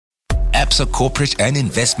Absa Corporate and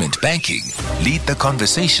Investment Banking lead the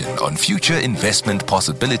conversation on future investment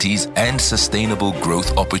possibilities and sustainable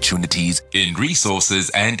growth opportunities in resources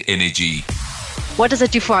and energy. What does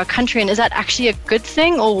it do for our country, and is that actually a good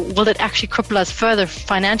thing, or will it actually cripple us further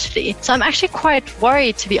financially? So I'm actually quite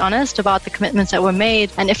worried, to be honest, about the commitments that were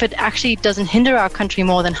made, and if it actually doesn't hinder our country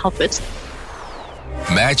more than help it.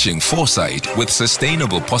 Matching foresight with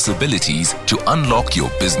sustainable possibilities to unlock your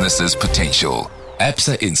business's potential.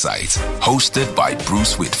 Absa Insights, hosted by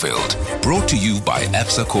Bruce Whitfield. Brought to you by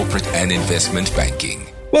Absa Corporate and Investment Banking.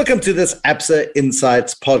 Welcome to this Absa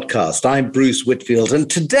Insights podcast. I'm Bruce Whitfield, and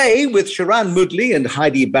today with Shiran Moodley and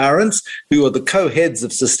Heidi Barons, who are the co-heads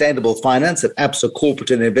of sustainable finance at Absa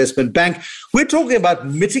Corporate and Investment Bank, we're talking about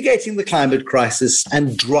mitigating the climate crisis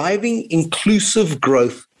and driving inclusive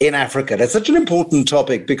growth in Africa. That's such an important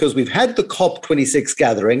topic because we've had the COP26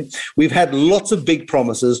 gathering. We've had lots of big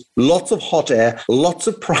promises, lots of hot air, lots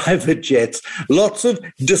of private jets, lots of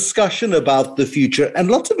discussion about the future, and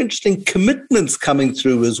lots of interesting commitments coming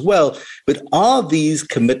through as well. But are these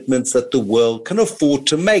commitments that the world can afford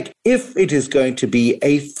to make if it is going to be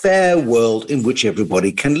a fair world in which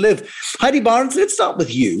everybody can live? Heidi Barnes, let's start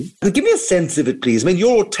with you. Give me a sense of it, please. I mean,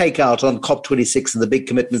 your takeout on COP26 and the big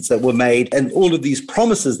commitments that were made and all of these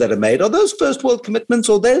promises that are made, are those first world commitments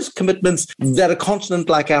or those commitments that a continent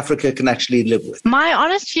like Africa can actually live with? My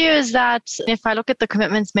honest view is that if I look at the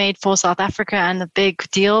commitments made for South Africa and the big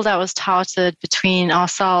deal that was touted between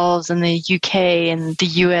ourselves and the UK and the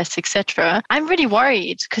US, etc., I'm really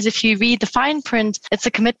worried because if you read the fine print, it's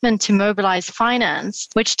a commitment to mobilize finance,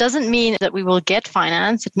 which doesn't mean that we will get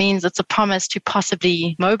finance. It means it's a promise to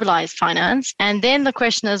possibly mobilize finance. And then the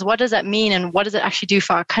question is, what does that mean and what does it actually do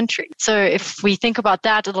for our country? So if we think about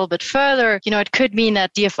that a little bit further, it could mean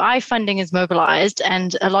that DFI funding is mobilized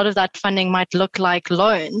and a lot of that funding might look like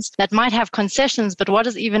loans that might have concessions, but what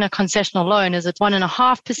is even a concessional loan? Is it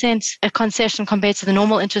 1.5% a concession compared to the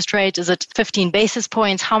normal interest rate? Is it 15 basis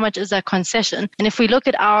points? How much is that concession? And if we look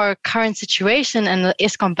at our current situation and the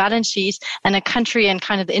Eskom balance sheet and a country and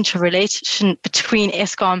kind of the interrelation between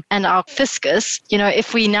Eskom and our fiscus,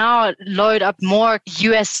 if we now load up more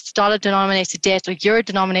US dollar denominated debt or euro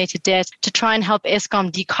denominated debt to try and help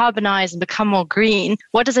Eskom decarbonize and become more green,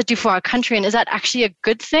 what does it do for our country? And is that actually a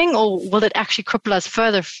good thing, or will it actually cripple us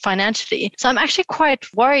further financially? So I'm actually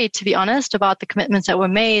quite worried, to be honest, about the commitments that were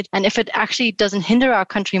made and if it actually doesn't hinder our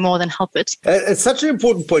country more than help it. It's such an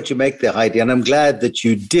important point you make there, Heidi, and I'm glad that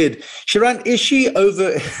you did. Shiran, is she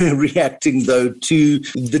overreacting, though, to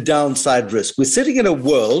the downside risk? We're sitting in a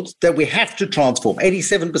world that we have to transform.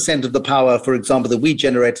 87% of the power, for example, that we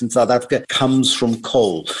generate in South Africa comes from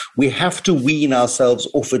coal. We have to wean ourselves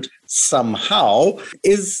off it somehow.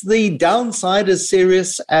 Is the downside as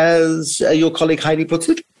serious as your colleague Heidi puts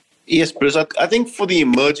it? Yes, Bruce. I think for the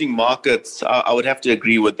emerging markets, I would have to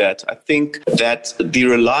agree with that. I think that the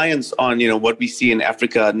reliance on, what we see in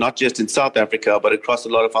Africa, not just in South Africa, but across a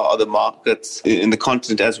lot of our other markets in the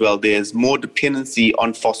continent as well, there's more dependency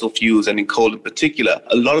on fossil fuels and in coal in particular.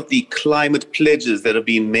 A lot of the climate pledges that are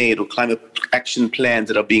being made or climate action plans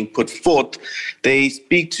that are being put forth, they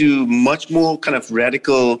speak to much more kind of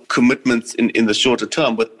radical commitments in the shorter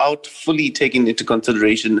term without fully taking into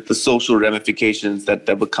consideration the social ramifications that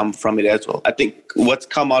will come from it as well. I think what's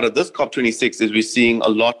come out of this COP26 is we're seeing a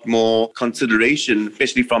lot more consideration,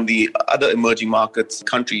 especially from the other emerging markets,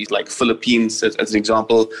 countries like Philippines, as an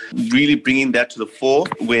example, really bringing that to the fore,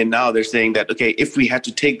 where now they're saying that, okay, if we had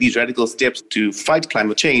to take these radical steps to fight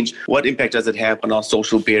climate change, what impact does it have on our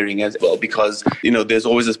social bearing as well? Because, there's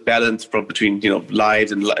always this balance between,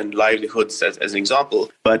 lives and livelihoods as an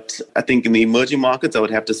example. But I think in the emerging markets, I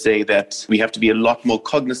would have to say that we have to be a lot more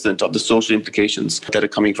cognizant of the social implications that are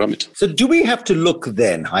coming from it. So do we have to look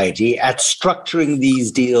then, Heidi, at structuring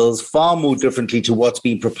these deals far more differently to what's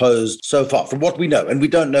been proposed so far, from what we know? And we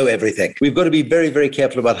don't know everything. We've got to be very, very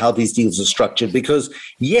careful about how these deals are structured because,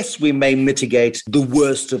 yes, we may mitigate the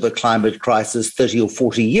worst of a climate crisis 30 or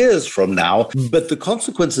 40 years from now, but the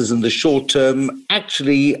consequences in the short term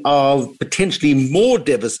actually are potentially more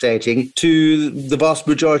devastating to the vast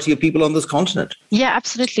majority of people on this continent. Yeah,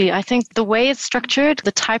 absolutely. I think the way it's structured,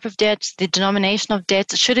 the type of debt, the denomination of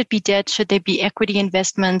debt, should it be debt? Should there be equity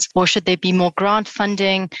investments or should there be more grant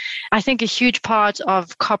funding? I think a huge part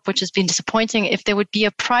of COP, which has been disappointing, if there would be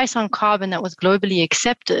a price on carbon that was globally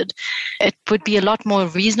accepted, it would be a lot more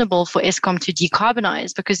reasonable for Eskom to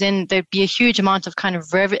decarbonize because then there'd be a huge amount of kind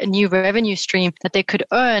of new revenue stream that they could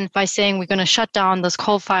earn by saying we're going to shut down this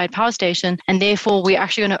coal-fired power station, and therefore we're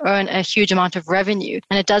actually going to earn a huge amount of revenue,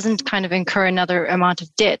 and it doesn't kind of incur another amount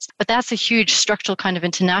of debt. But that's a huge structural kind of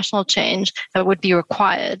international change that would be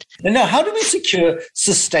required. And now, how do we secure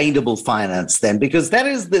sustainable finance then? Because that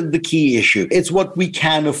is the key issue. It's what we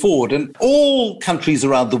can afford. And all countries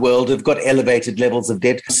around the world have got elevated levels of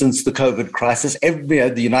debt since the COVID crisis.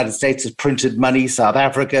 The United States has printed money. South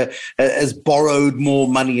Africa has borrowed more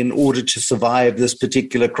money in order to survive this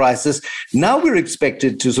particular crisis. Now we're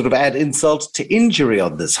expected to sort of add insult to injury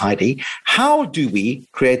on this, Heidi. How do we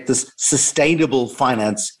create this sustainable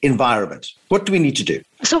finance environment? What do we need to do?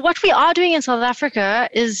 So what we are doing in South Africa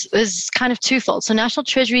is kind of twofold. So National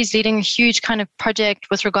Treasury is leading a huge kind of project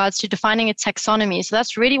with regards to defining a taxonomy. So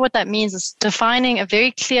that's really what that means, is defining a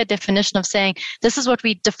very clear definition of saying, this is what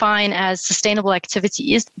we define as sustainable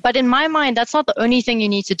activities. But in my mind, that's not the only thing you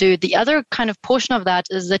need to do. The other kind of portion of that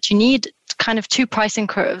is that you need kind of two pricing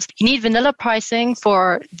curves. You need vanilla pricing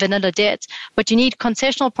for vanilla debt, but you need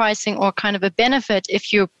concessional pricing, or kind of a benefit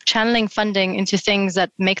if you're channeling funding into things that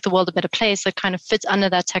make the world a better place, that kind of fits under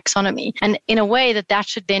that taxonomy. And in a way that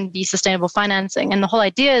should then be sustainable financing. And the whole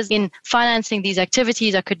idea is, in financing these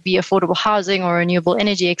activities, that could be affordable housing or renewable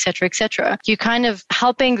energy, et cetera, you're kind of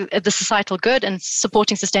helping the societal good and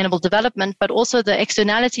supporting sustainable development, but also the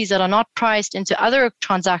externalities that are not priced into other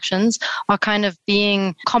transactions are kind of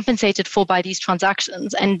being compensated for by these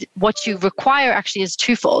transactions. And what you require actually is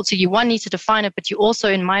twofold. So you, one, need to define it, but you also,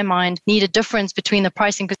 in my mind, need a difference between the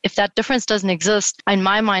pricing, because if that difference doesn't exist, in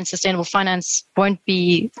my mind, sustainable finance won't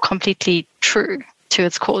be completely true to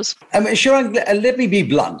its cause. Sharon, let me be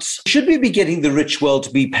blunt. Should we be getting the rich world to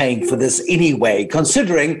be paying for this anyway,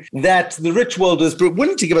 considering that the rich world is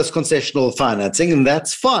willing to give us concessional financing, and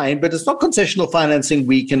that's fine, but it's not concessional financing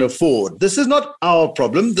we can afford. This is not our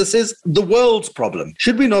problem. This is the world's problem.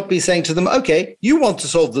 Should we not be saying to them, okay, you want to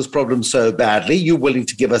solve this problem so badly, you're willing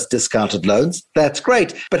to give us discounted loans? That's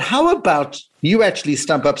great. But how about you actually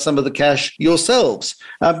stump up some of the cash yourselves,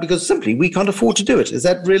 because simply we can't afford to do it? Is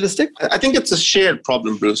that realistic? I think it's a shared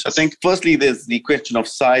problem, Bruce. I think firstly, there's the question of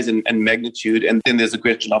size and magnitude, and then there's a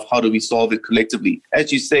question of how do we solve it collectively.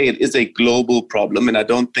 As you say, it is a global problem, and I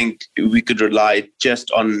don't think we could rely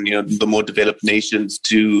just on the more developed nations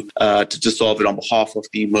to solve it on behalf of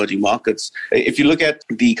the emerging markets. If you look at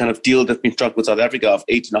the kind of deal that's been struck with South Africa of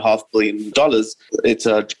 $8.5 billion, it's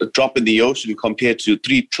a drop in the ocean compared to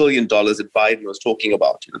 $3 trillion that Biden was talking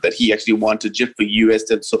about, that he actually wanted just for US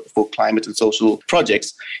and for climate and social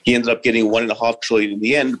projects. He ended up getting $1.5 trillion in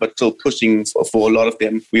the end, but still pushing for a lot of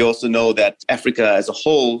them. We also know that Africa as a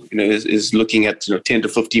whole, is looking at 10 to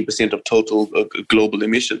 15% of total global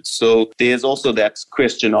emissions. So there's also that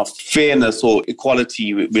question of fairness or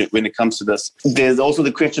equality when it comes to this. There's also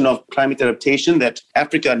the question of climate adaptation that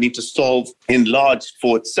Africa needs to solve in large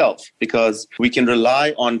for itself, because we can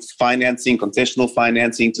rely on financing, concessional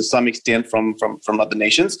financing to some extent from other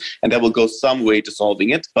nations, and that will go some way to solving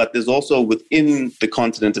it. But there's also within the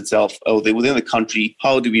continent itself, or within the country,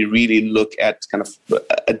 how do we really look at kind of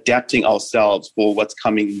adapting ourselves for what's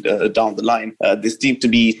coming down the line? There seems to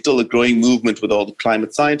be still a growing movement with all the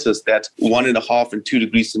climate scientists that 1.5 and 2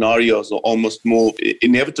 degree scenarios are almost more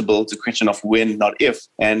inevitable. It's a question of when, not if,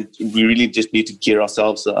 and we really just need to gear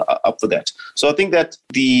ourselves up for that. So I think that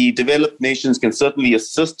the developed nations can certainly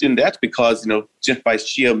assist in that, because just by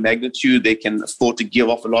sheer magnitude, they can afford to give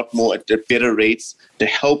off a lot more at better rates to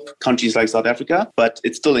help countries like South Africa. But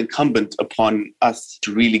it's still incumbent upon us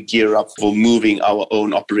to really gear up for moving our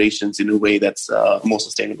own operations in a way that's more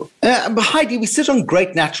sustainable. But Heidi, we sit on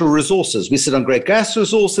great natural resources. We sit on great gas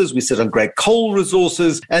resources. We sit on great coal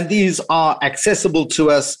resources. And these are accessible to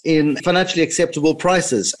us in financially acceptable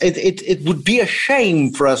prices. It would be a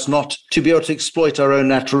shame for us not to be able to exploit our own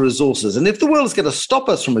natural resources. And if the world is going to stop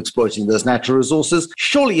us from exploiting those natural resources,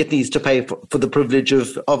 surely it needs to pay for the privilege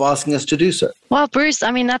of asking us to do so. Well, Bruce,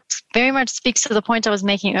 I mean, that very much speaks to the point I was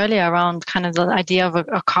making earlier around kind of the idea of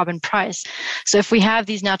a carbon price. So if we have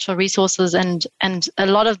these natural resources, and a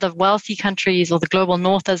lot of the wealthy countries, or the global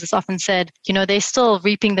north, as is often said, they're still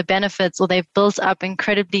reaping the benefits, or they've built up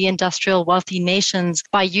incredibly industrial, wealthy nations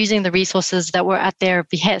by using the resources that were at their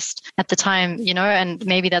behest at the time, and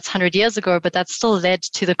maybe that's 100 years ago, but that's still led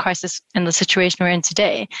to the crisis and the situation we're in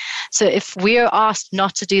today. So if we're asked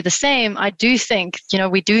not to do the same, same, I do think,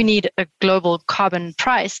 we do need a global carbon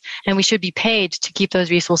price, and we should be paid to keep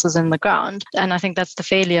those resources in the ground. And I think that's the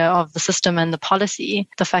failure of the system and the policy,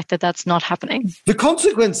 the fact that that's not happening. The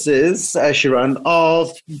consequences, Shiran,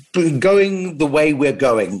 of going the way we're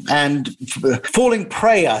going and falling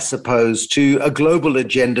prey, I suppose, to a global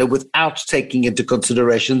agenda without taking into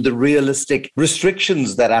consideration the realistic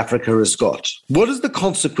restrictions that Africa has got. What is the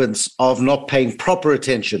consequence of not paying proper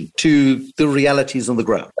attention to the realities on the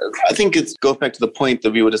ground? I think it goes back to the point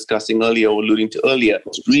that we were discussing earlier or alluding to earlier.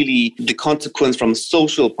 It's really the consequence from a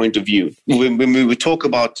social point of view. When we talk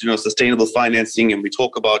about sustainable financing and we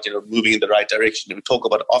talk about moving in the right direction and we talk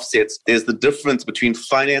about offsets, there's the difference between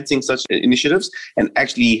financing such initiatives and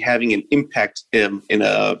actually having an impact in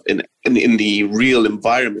the real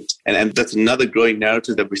environment. And that's another growing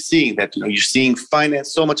narrative that we're seeing, that you're seeing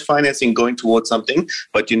so much financing going towards something,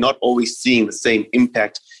 but you're not always seeing the same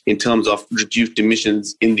impact in terms of reduced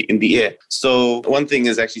emissions in the air. So one thing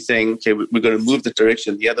is actually saying, okay, we're going to move the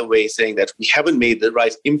direction. The other way is saying that we haven't made the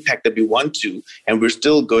right impact that we want to, and we're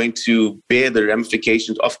still going to bear the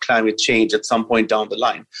ramifications of climate change at some point down the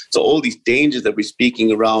line. So all these dangers that we're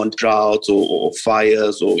speaking around, droughts or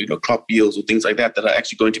fires or crop yields or things like that are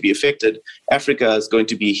actually going to be affected. Africa is going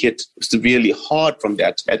to be hit severely hard from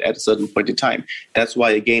that at a certain point in time. That's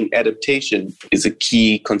why, again, adaptation is a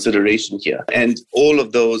key consideration here. And all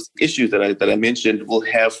of those issues that I mentioned will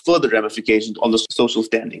have further ramifications on the social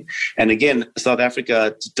standing. And again, South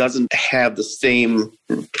Africa doesn't have the same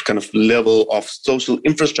kind of level of social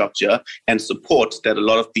infrastructure and support that a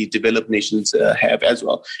lot of the developed nations have as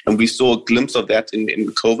well. And we saw a glimpse of that in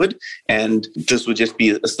COVID, and this would just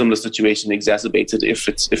be a similar situation exacerbated if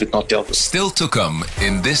it's not dealt with. Still to come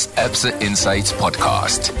in this Absa Insights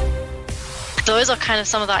podcast. Those are kind of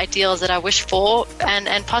some of the ideals that I wish for,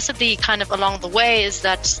 and possibly kind of along the way is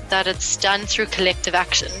that it's done through collective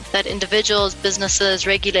action, that individuals, businesses,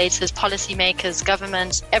 regulators, policymakers,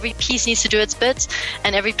 government, every piece needs to do its bit,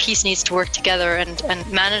 and every piece needs to work together and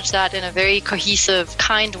manage that in a very cohesive,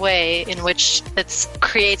 kind way in which it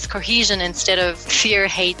creates cohesion instead of fear,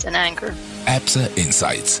 hate, and anger. Absa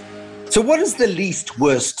Insights. So what is the least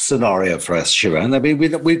worst scenario for us, Shiran? I mean,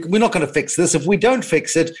 we're not going to fix this. If we don't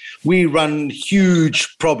fix it, we run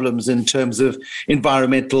huge problems in terms of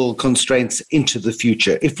environmental constraints into the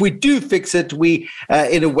future. If we do fix it, we,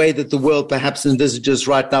 in a way that the world perhaps envisages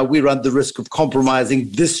right now, we run the risk of compromising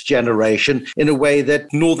this generation in a way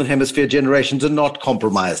that Northern Hemisphere generations are not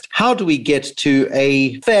compromised. How do we get to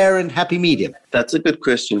a fair and happy medium? That's a good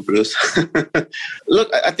question, Bruce. Look,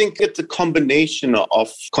 I think it's a combination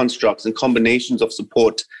of constructs and combinations of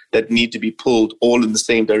support that need to be pulled all in the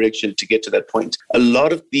same direction to get to that point. A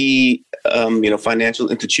lot of the financial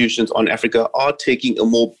institutions on Africa are taking a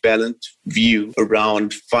more balanced view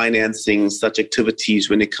around financing such activities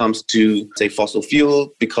when it comes to, say, fossil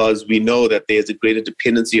fuel, because we know that there's a greater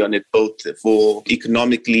dependency on it both for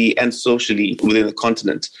economically and socially within the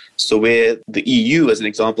continent. So where the EU, as an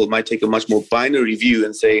example, might take a much more binary view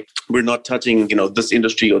and say, we're not touching, this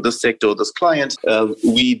industry or this sector or this client,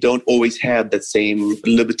 we don't always have that same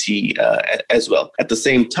liberty as well. At the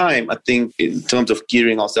same time, I think in terms of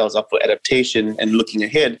gearing ourselves up for adaptation and looking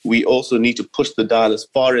ahead, we also need to push the dial as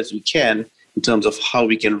far as we can in terms of how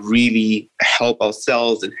we can really help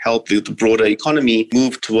ourselves and help the broader economy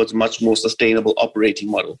move towards a much more sustainable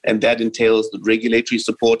operating model. And that entails the regulatory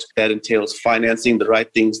support, that entails financing the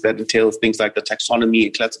right things, that entails things like the taxonomy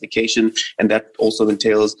and classification, and that also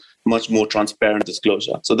entails much more transparent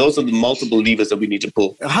disclosure. So those are the multiple levers that we need to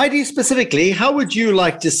pull. Heidi, specifically, how would you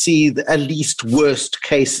like to see a least worst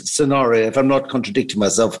case scenario, if I'm not contradicting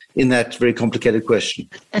myself in that very complicated question?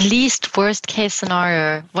 A least worst case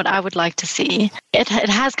scenario, what I would like to see, it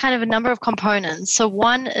has kind of a number of components. So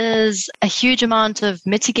one is a huge amount of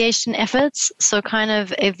mitigation efforts. So kind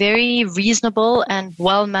of a very reasonable and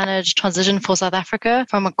well-managed transition for South Africa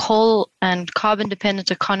from a coal and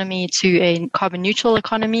carbon-dependent economy to a carbon-neutral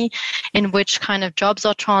economy, in which kind of jobs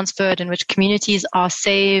are transferred, in which communities are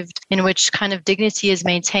saved, in which kind of dignity is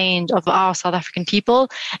maintained of our South African people.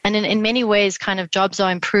 And in many ways, kind of jobs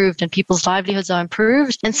are improved and people's livelihoods are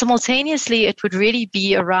improved. And simultaneously, it would really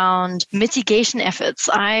be around mitigation efforts.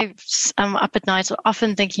 I am up at night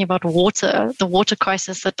often thinking about water, the water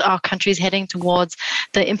crisis that our country is heading towards,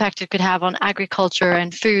 the impact it could have on agriculture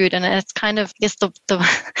and food. And it's kind of, I guess, the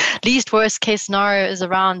least worst case scenario is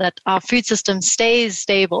around that our food system stays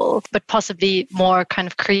stable, but possibly more kind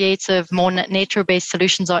of creative, more nature-based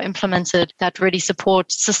solutions are implemented that really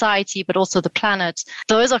support society, but also the planet.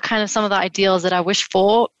 Those are kind of some of the ideals that I wish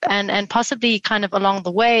for. And possibly kind of along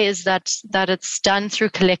the way is that it's done through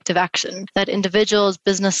collective action, cohesion, that individuals,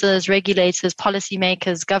 businesses, regulators,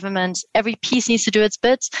 policymakers, government, every piece needs to do its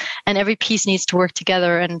bit and every piece needs to work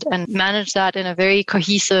together and manage that in a very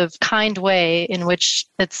cohesive, kind way in which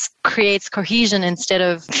it creates cohesion instead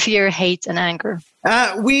of fear, hate, and anger.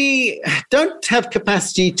 We don't have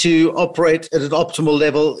capacity to operate at an optimal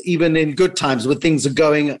level, even in good times when things are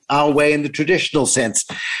going our way in the traditional sense.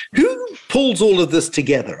 Who pulls all of this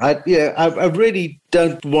together? I really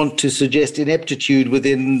don't want to suggest ineptitude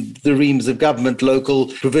within the reams of government, local,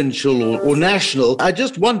 provincial, or national. I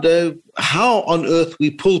just wonder how on earth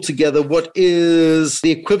we pull together what is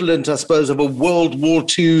the equivalent, I suppose, of a World War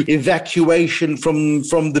II evacuation from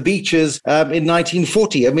the beaches in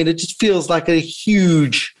 1940. I mean, it just feels like a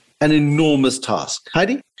huge and enormous task.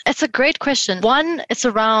 Heidi? It's a great question. One, it's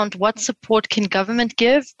around what support can government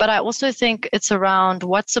give, but I also think it's around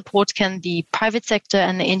what support can the private sector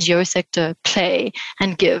and the NGO sector play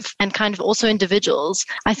and give, and kind of also individuals.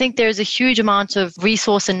 I think there's a huge amount of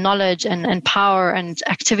resource and knowledge and power and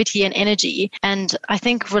activity and energy. And I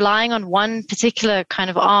think relying on one particular kind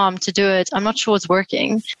of arm to do it, I'm not sure it's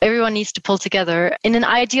working. Everyone needs to pull together. In an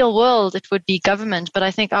ideal world, it would be government, but I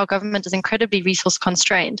think our government is incredibly resource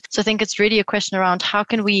constrained. So I think it's really a question around how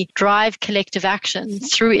can we drive collective action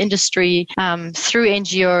through industry, through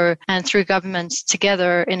NGO, and through government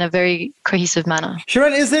together in a very cohesive manner.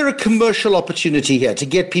 Shiran, is there a commercial opportunity here to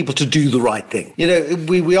get people to do the right thing? You know,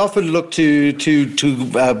 we often look to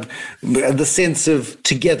the sense of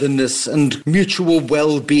togetherness and mutual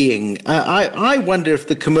well-being. I wonder if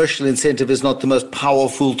the commercial incentive is not the most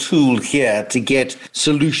powerful tool here to get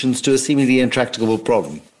solutions to a seemingly intractable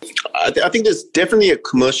problem. I think there's definitely a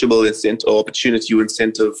commercial incentive or opportunity or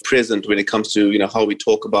incentive present when it comes to, how we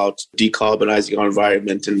talk about decarbonizing our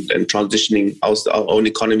environment and transitioning our own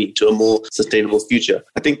economy to a more sustainable future.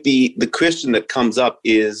 I think the question that comes up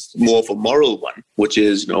is more of a moral one, which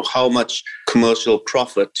is, how much commercial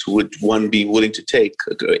profit would one be willing to take,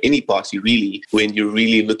 any party really, when you're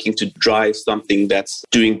really looking to drive something that's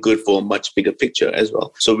doing good for a much bigger picture as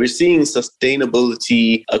well. So we're seeing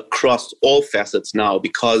sustainability across all facets now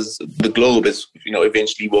because the globe has,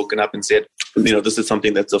 eventually woken up and said, this is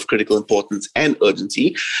something that's of critical importance and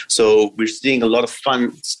urgency. So we're seeing a lot of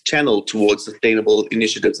funds channeled towards sustainable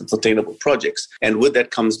initiatives and sustainable projects. And with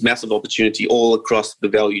that comes massive opportunity all across the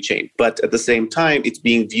value chain. But at the same time, it's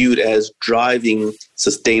being viewed as driving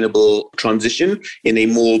sustainable transition in a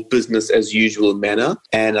more business as usual manner.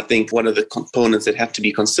 And I think one of the components that have to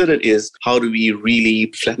be considered is how do we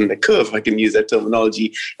really flatten the curve, if I can use that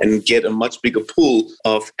terminology, and get a much bigger pool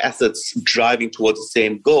of assets driving towards the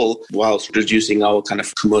same goal whilst reducing our kind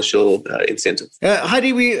of commercial incentive. Heidi,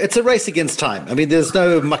 it's a race against time. I mean, there's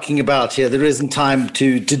no mucking about here. There isn't time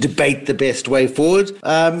to debate the best way forward.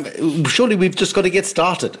 Surely we've just got to get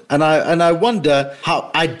started. And I wonder how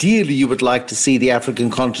ideally you would like to see the African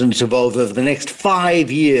continent evolve over the next 5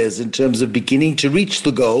 years in terms of beginning to reach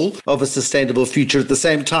the goal of a sustainable future at the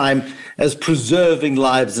same time as preserving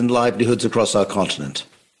lives and livelihoods across our continent.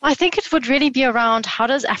 I think it would really be around how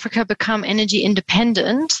does Africa become energy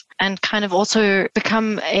independent and kind of also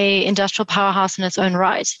become a industrial powerhouse in its own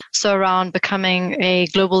right. So around becoming a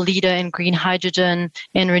global leader in green hydrogen,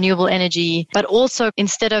 in renewable energy, but also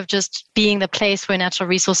instead of just being the place where natural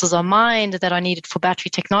resources are mined that are needed for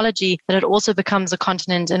battery technology, that it also becomes a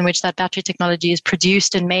continent in which that battery technology is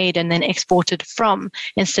produced and made and then exported from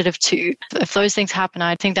instead of to. If those things happen,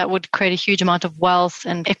 I think that would create a huge amount of wealth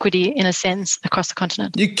and equity in a sense across the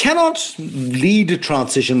continent. You cannot lead a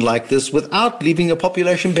transition like this without leaving a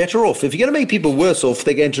population better off. If you're going to make people worse off,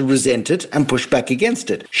 they're going to resent it and push back against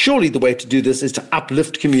it. Surely the way to do this is to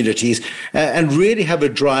uplift communities and really have a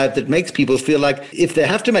drive that makes people feel like if they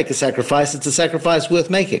have to make a sacrifice, it's a sacrifice worth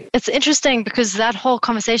making. It's interesting because that whole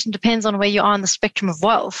conversation depends on where you are on the spectrum of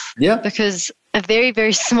wealth. Yeah. Because a very,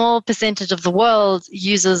 very small percentage of the world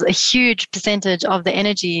uses a huge percentage of the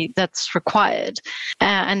energy that's required.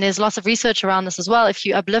 And there's lots of research around this as well. If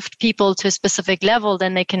you uplift people to a specific level,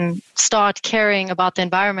 then they can start caring about the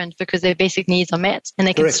environment because their basic needs are met. And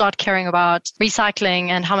they can start caring about recycling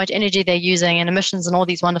and how much energy they're using and emissions and all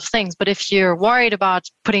these wonderful things. But if you're worried about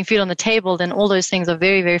putting food on the table, then all those things are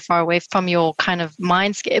very, very far away from your kind of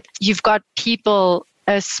mindscape. You've got people,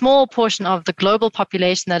 a small portion of the global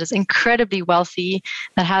population that is incredibly wealthy,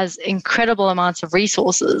 that has incredible amounts of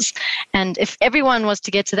resources. And if everyone was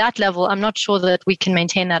to get to that level, I'm not sure that we can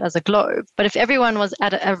maintain that as a globe. But if everyone was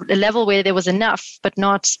at a level where there was enough, but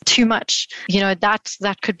not too much,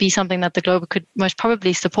 that could be something that the globe could most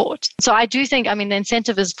probably support. So I do think, the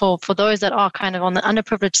incentive is for those that are kind of on the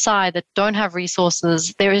underprivileged side that don't have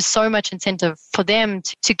resources. There is so much incentive for them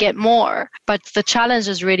to get more. But the challenge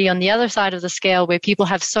is really on the other side of the scale where people people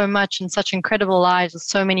have so much and such incredible lives with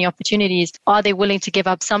so many opportunities. Are they willing to give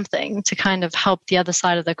up something to kind of help the other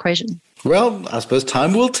side of the equation? Well, I suppose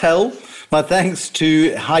time will tell. My thanks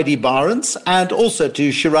to Heidi Barents and also to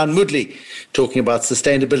Shiran Moodley, talking about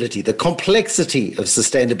sustainability, the complexity of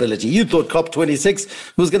sustainability. You thought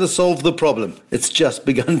COP26 was going to solve the problem. It's just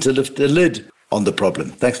begun to lift the lid on the problem.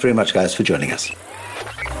 Thanks very much, guys, for joining us.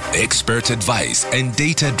 Expert advice and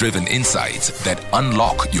data-driven insights that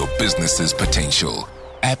unlock your business's potential.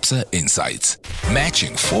 Absa Insights,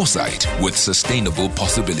 matching foresight with sustainable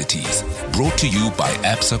possibilities. Brought to you by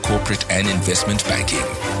Absa Corporate and Investment Banking.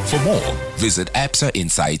 For more, visit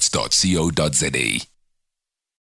absainsights.co.za.